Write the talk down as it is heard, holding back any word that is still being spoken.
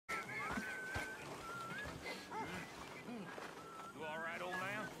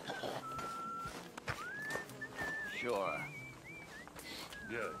Sure.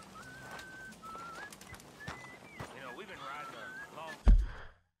 Good. You know, we've been riding a long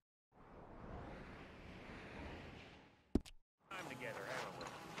time together, haven't we?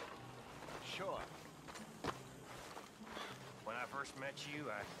 Sure. When I first met you,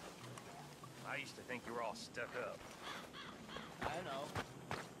 I used to think you were all stuck up. I know.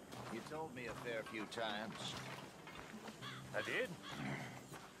 You told me a fair few times. I did?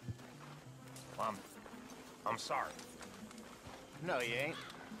 Well, I'm sorry. No, you ain't.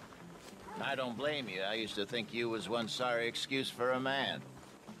 I don't blame you. I used to think you was one sorry excuse for a man.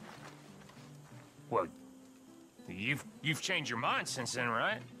 Well, you've changed your mind since then,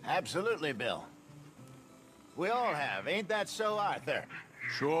 right? Absolutely, Bill. We all have. Ain't that so, Arthur?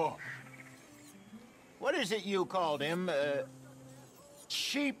 Sure. What is it you called him?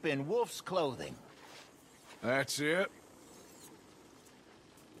 Sheep in wolf's clothing. That's it.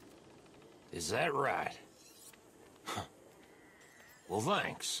 Is that right? Huh. Well,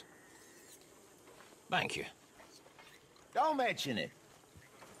 thanks. Thank you. Don't mention it.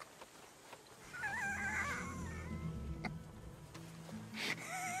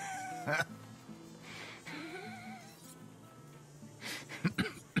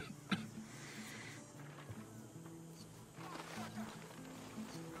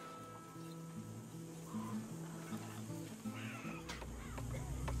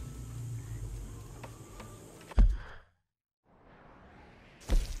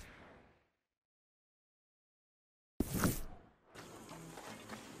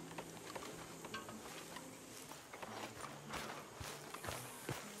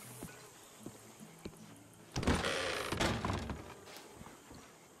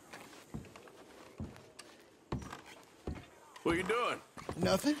 What you doing?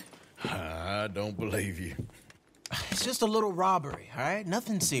 Nothing. I don't believe you. It's just a little robbery, all right?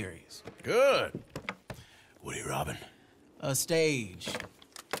 Nothing serious. Good. What are you robbing? A stage.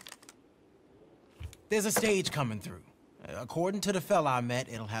 There's a stage coming through. According to the fella I met,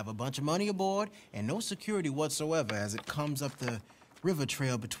 it'll have a bunch of money aboard and no security whatsoever as it comes up the river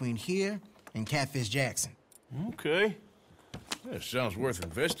trail between here and Catfish Jackson. Okay. That sounds worth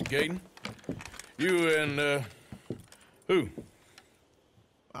investigating. You and, who?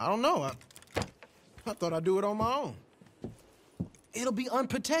 I don't know. I thought I'd do it on my own. It'll be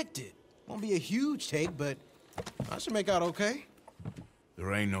unprotected. Won't be a huge take, but I should make out okay.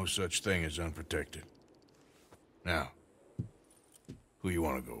 There ain't no such thing as unprotected. Now, who you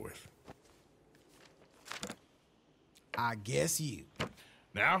want to go with? I guess you.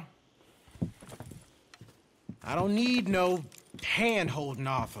 Now? I don't need no hand-holding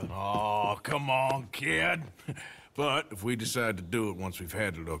offer. Oh, come on, kid. But if we decide to do it once we've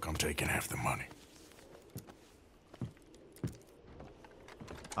had a look, I'm taking half the money.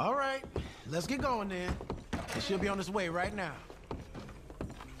 All right, let's get going then. She'll be on its way right now.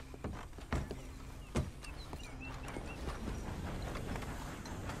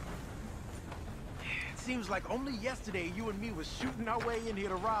 It seems like only yesterday you and me was shooting our way in here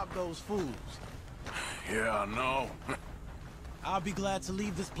to rob those fools. Yeah, I know. I'll be glad to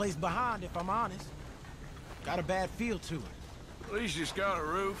leave this place behind if I'm honest. Got a bad feel to it. At least it's got a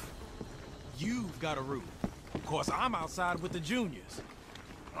roof. You've got a roof. Of course, I'm outside with the juniors.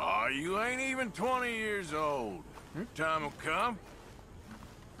 Oh, you ain't even 20 years old. Your time will come.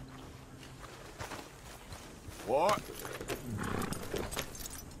 What?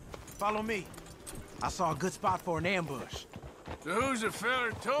 Follow me. I saw a good spot for an ambush. So who's the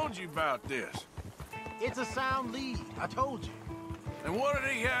fella told you about this? It's a sound lead, I told you. And what did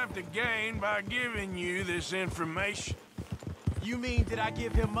he have to gain by giving you this information? You mean, did I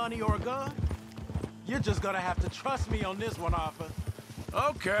give him money or a gun? You're just gonna have to trust me on this one, Arthur.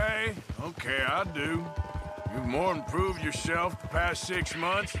 Okay, I do. You've more than proved yourself the past 6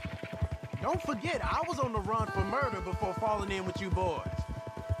 months. Don't forget, I was on the run for murder before falling in with you boys.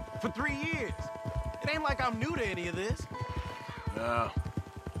 For 3 years. It ain't like I'm new to any of this.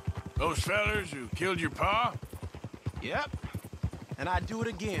 Those fellers who killed your pa? Yep. And I'd do it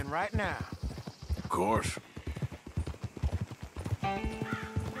again right now. Of course.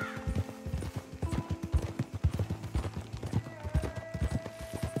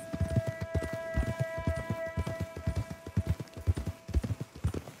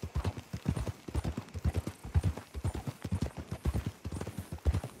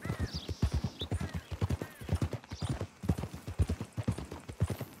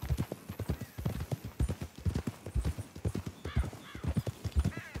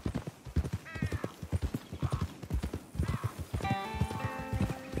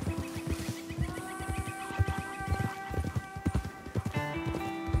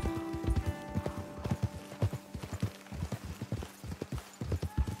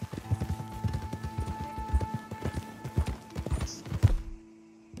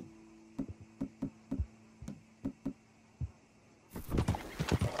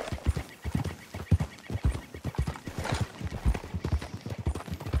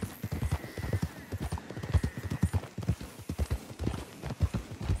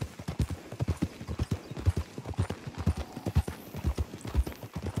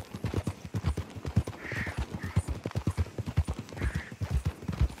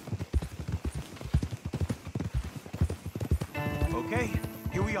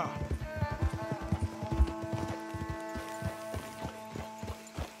 we are.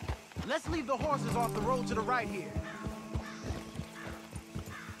 Let's leave the horses off the road to the right here.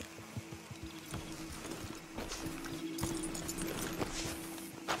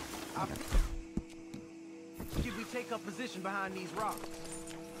 Should we take up position behind these rocks?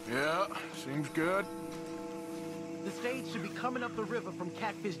 Yeah, seems good. The stage should be coming up the river from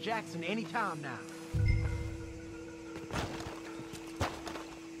Catfish Jackson any time now.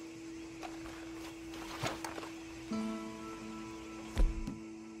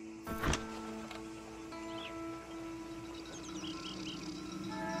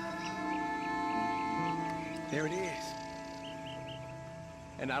 There it is.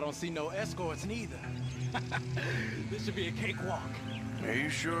 And I don't see no escorts neither. This should be a cakewalk. Are you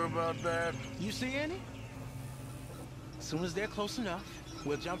sure about that? You see any? As soon as they're close enough,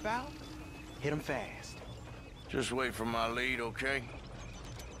 we'll jump out, hit them fast. Just wait for my lead, okay?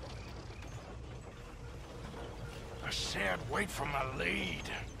 I said wait for my lead.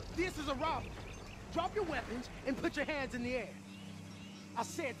 This is a robbery. Drop your weapons and put your hands in the air. I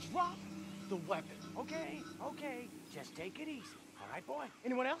said drop the weapon, okay? Okay, just take it easy. All right, boy?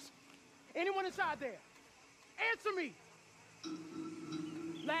 Anyone else? Anyone inside there? Answer me!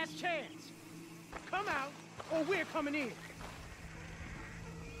 Last chance. Come out, or we're coming in.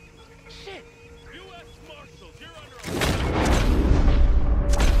 Shit! U.S. Marshals, you're under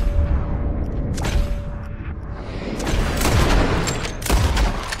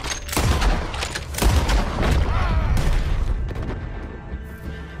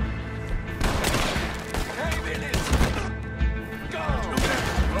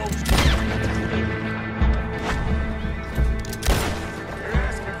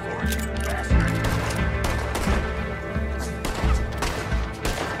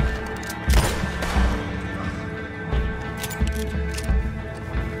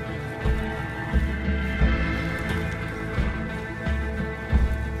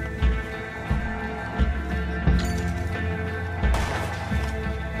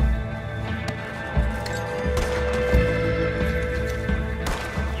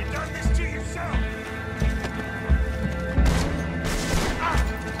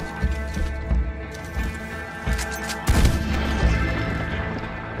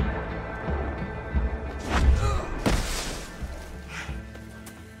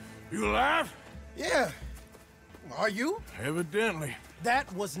You alive? Yeah. Are you? Evidently.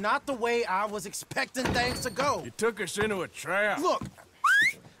 That was not the way I was expecting things to go. You took us into a trap. Look,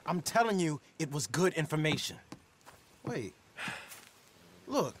 I'm telling you, it was good information. Wait.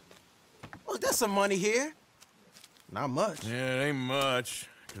 Look, there's some money here. Not much. Yeah, it ain't much,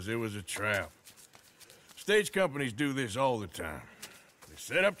 because it was a trap. Stage companies do this all the time. They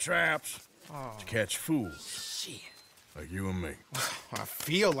set up traps to catch fools. Shit. Like you and me. I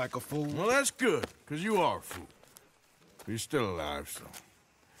feel like a fool. Well, that's good, because you are a fool. But you're still alive, so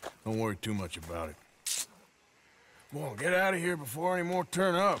don't worry too much about it. Come on, get out of here before any more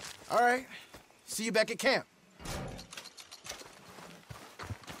turn up. All right. See you back at camp.